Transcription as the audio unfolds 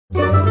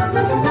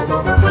Hi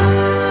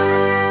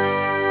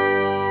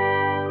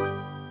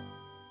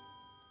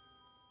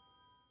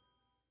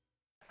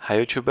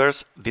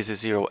YouTubers, this is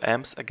Zero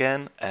Amps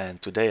again,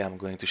 and today I'm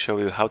going to show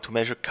you how to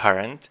measure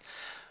current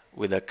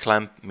with a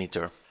clamp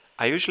meter.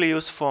 I usually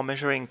use for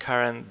measuring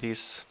current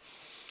this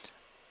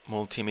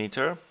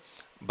multimeter,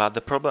 but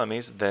the problem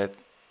is that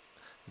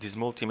this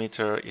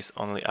multimeter is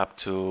only up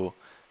to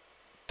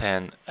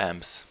 10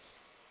 amps,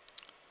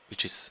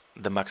 which is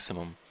the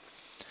maximum.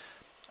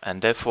 And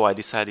therefore I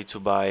decided to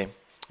buy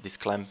this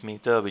clamp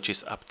meter, which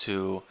is up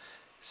to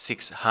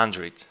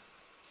 600.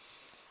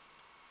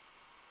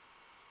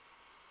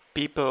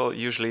 People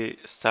usually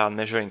start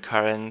measuring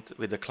current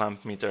with a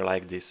clamp meter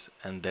like this,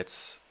 and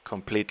that's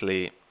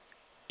completely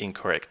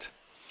incorrect.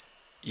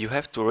 You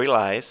have to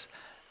realize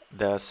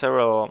there are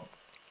several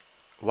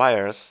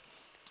wires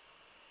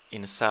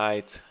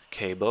inside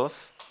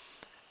cables,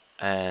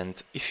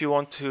 and if you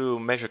want to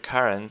measure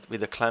current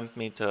with a clamp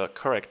meter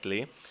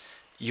correctly,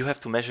 you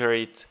have to measure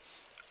it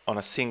on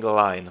a single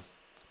line.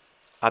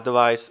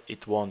 Otherwise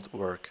it won't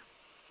work.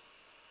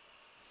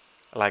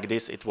 Like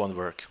this it won't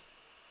work.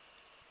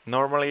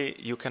 Normally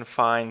you can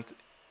find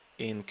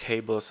in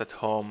cables at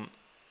home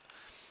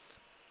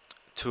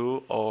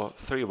 2 or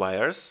 3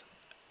 wires,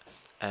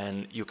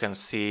 and you can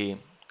see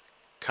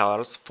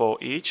colors for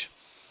each.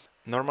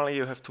 Normally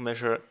you have to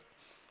measure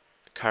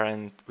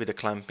current with a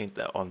clamp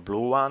meter on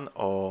blue one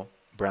or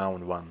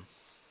brown one.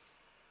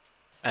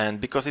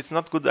 And because it's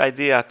not a good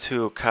idea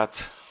to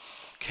cut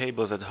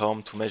cables at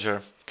home to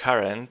measure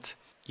current,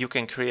 you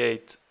can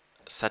create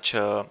such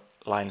a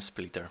line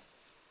splitter.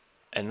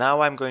 And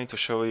now I'm going to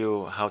show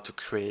you how to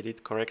create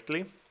it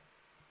correctly.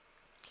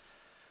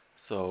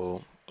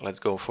 So let's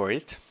go for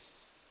it.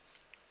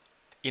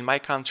 In my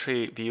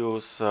country we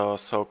use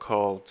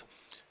so-called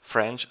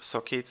French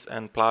sockets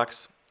and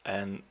plugs,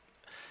 and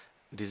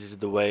this is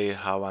the way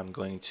how I'm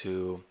going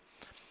to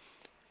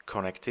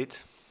connect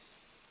it.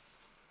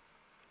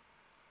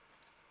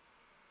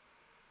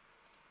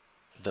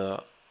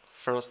 The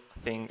first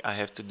thing I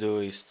have to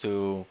do is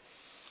to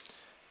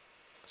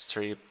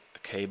strip a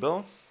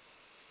cable.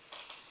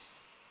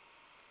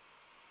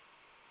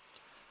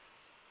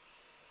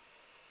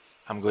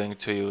 I'm going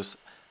to use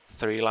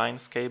 3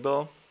 lines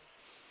cable.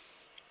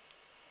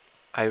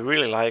 I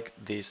really like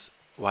this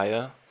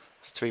wire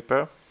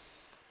stripper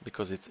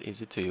because it's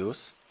easy to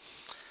use,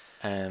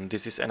 and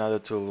this is another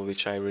tool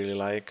which I really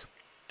like,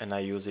 and I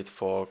use it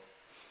for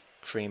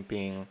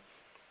crimping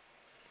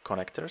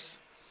connectors.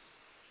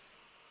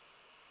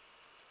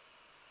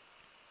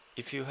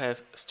 If you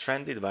have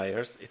stranded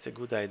wires, it's a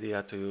good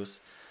idea to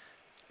use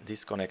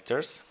these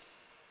connectors.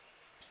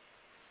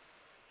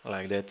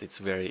 Like that, it's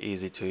very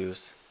easy to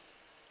use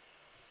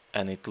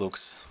and it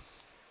looks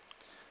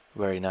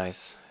very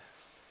nice.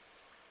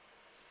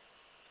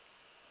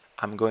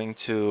 I'm going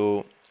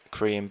to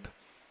crimp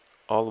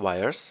all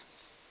wires.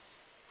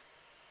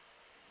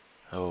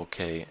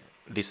 Okay,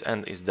 this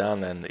end is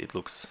done and it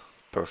looks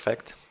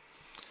perfect.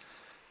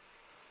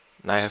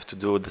 Now I have to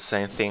do the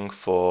same thing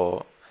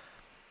for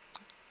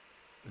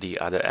the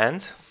other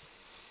end.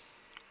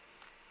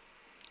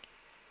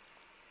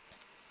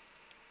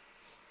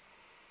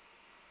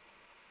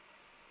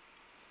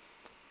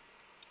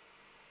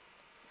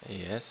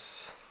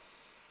 Yes.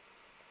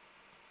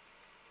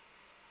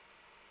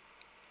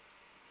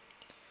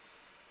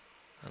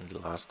 And the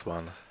last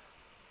one.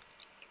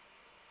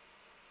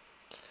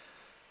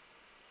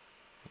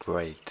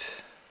 Great.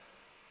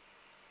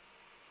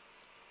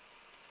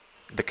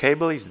 The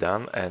cable is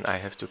done and I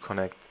have to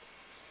connect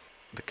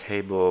the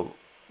cable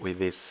with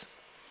this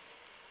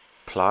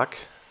plug.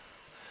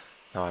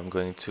 Now I'm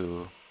going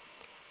to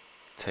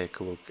take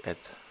a look at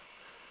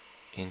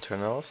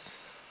internals.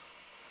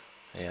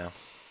 Yeah.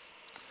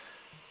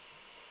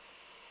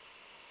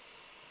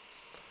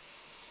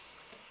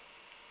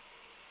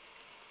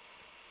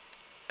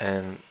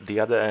 And the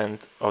other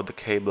end of the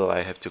cable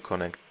I have to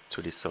connect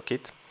to this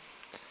socket.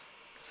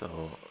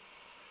 So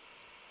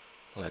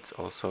let's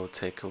also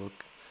take a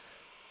look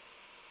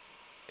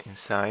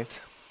inside.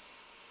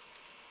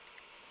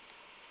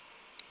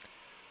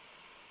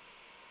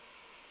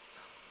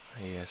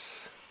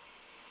 Yes.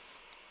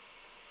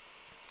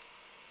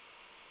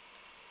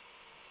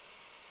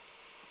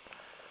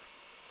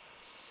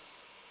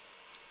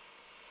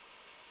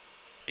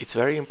 It's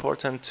very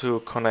important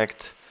to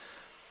connect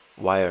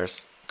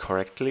wires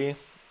correctly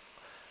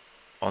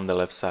on the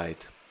left side.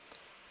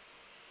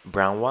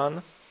 Brown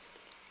one,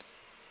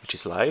 which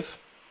is live,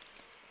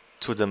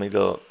 to the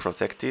middle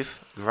protective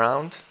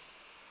ground,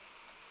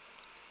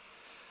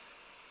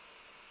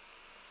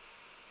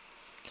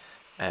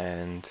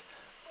 and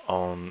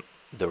on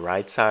the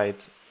right side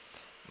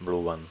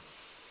blue one,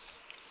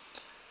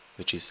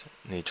 which is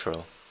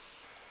neutral.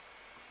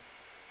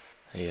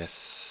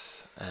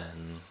 Yes,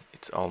 and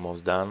it's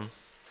almost done.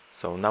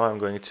 So now I'm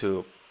going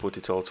to put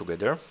it all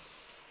together.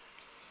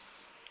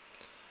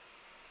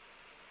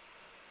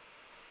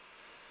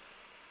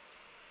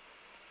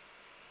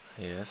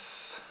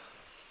 Yes.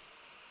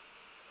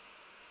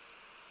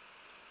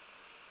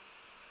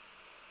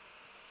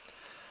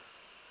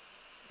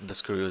 The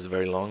screw is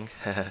very long.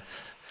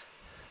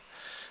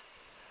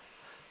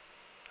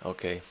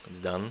 Okay, it's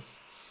done.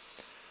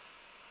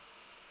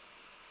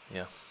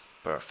 Yeah,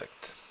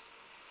 perfect.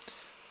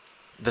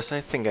 The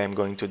same thing I'm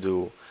going to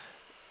do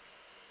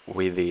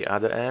with the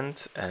other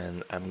end,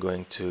 and I'm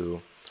going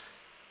to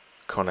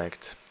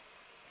connect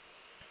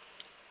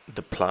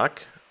the plug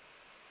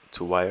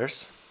to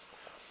wires,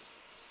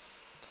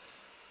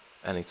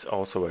 and it's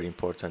also very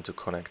important to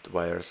connect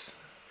wires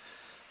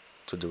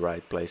to the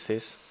right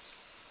places.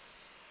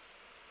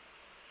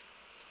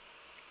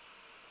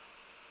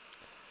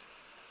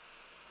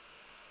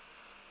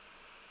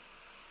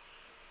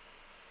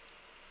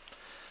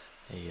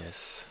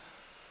 Yes.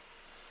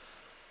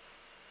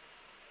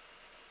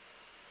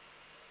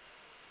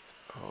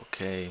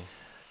 Okay,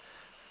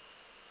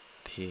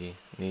 the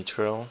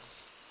neutral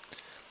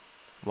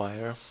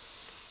wire.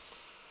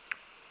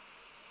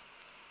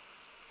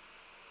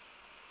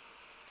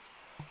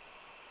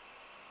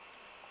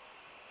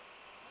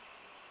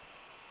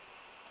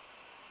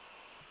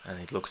 And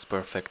it looks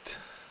perfect.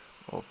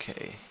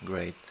 Okay,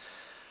 great.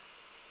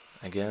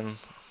 Again,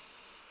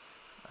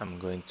 I'm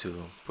going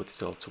to put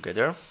it all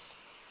together.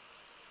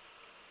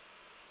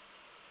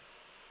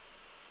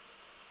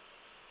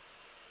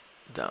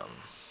 Done.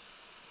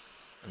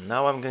 And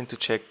now I'm going to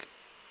check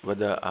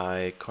whether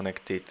I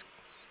connected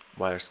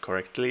wires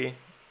correctly.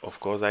 Of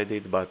course I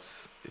did, but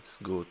it's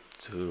good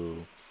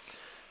to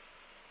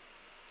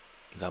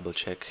double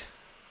check.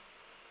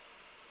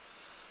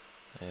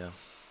 Yeah,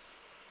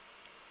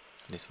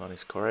 this one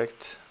is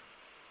correct.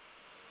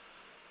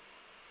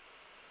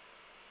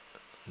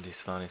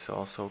 This one is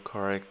also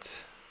correct.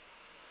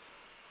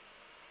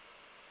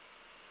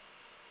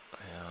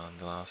 Yeah,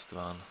 the last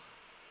one.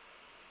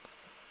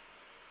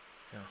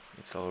 Yeah,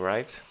 it's all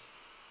right.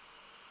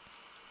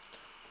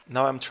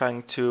 Now I'm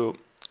trying to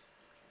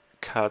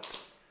cut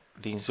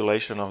the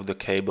insulation of the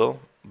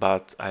cable,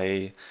 but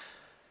I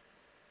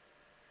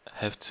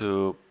have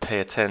to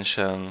pay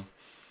attention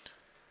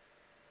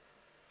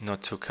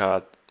not to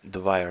cut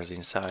the wires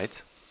inside.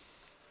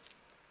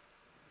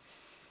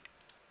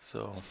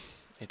 So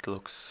it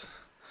looks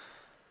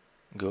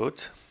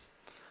good.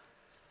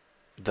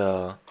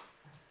 The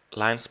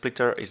line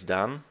splitter is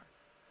done.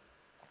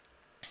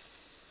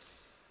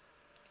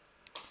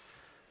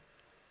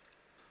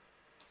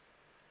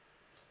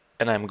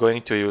 And I'm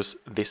going to use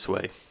this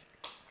way.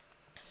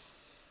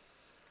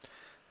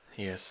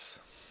 Yes.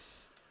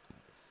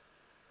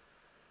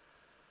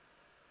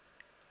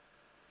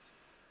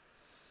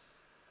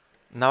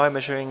 Now I'm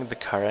measuring the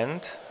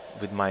current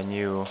with my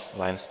new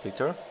line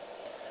splitter.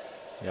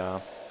 Yeah.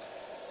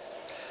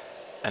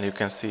 And you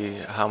can see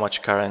how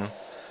much current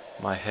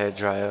my hair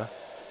dryer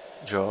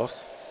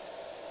draws.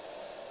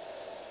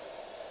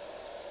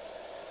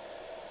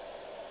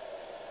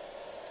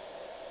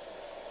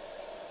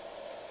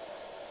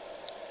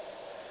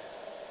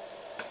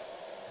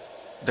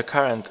 The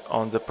current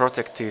on the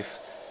protective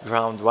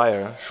ground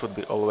wire should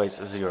be always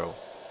 0.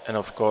 And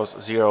of course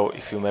 0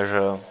 if you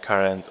measure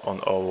current on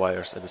all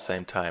wires at the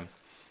same time.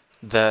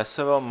 There are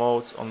several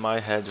modes on my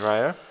hair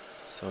dryer,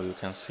 so you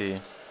can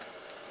see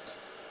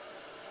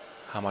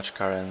how much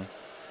current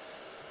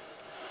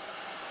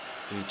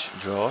each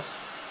draws.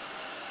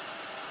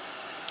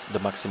 The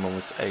maximum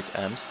is 8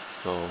 amps,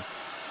 so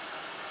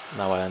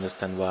now I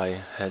understand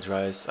why hair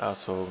dryers are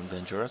so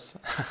dangerous.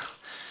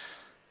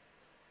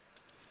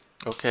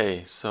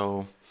 Okay,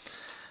 so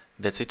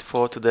that's it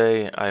for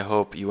today. I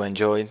hope you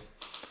enjoyed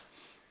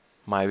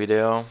my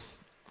video,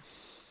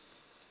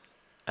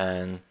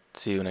 and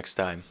see you next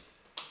time.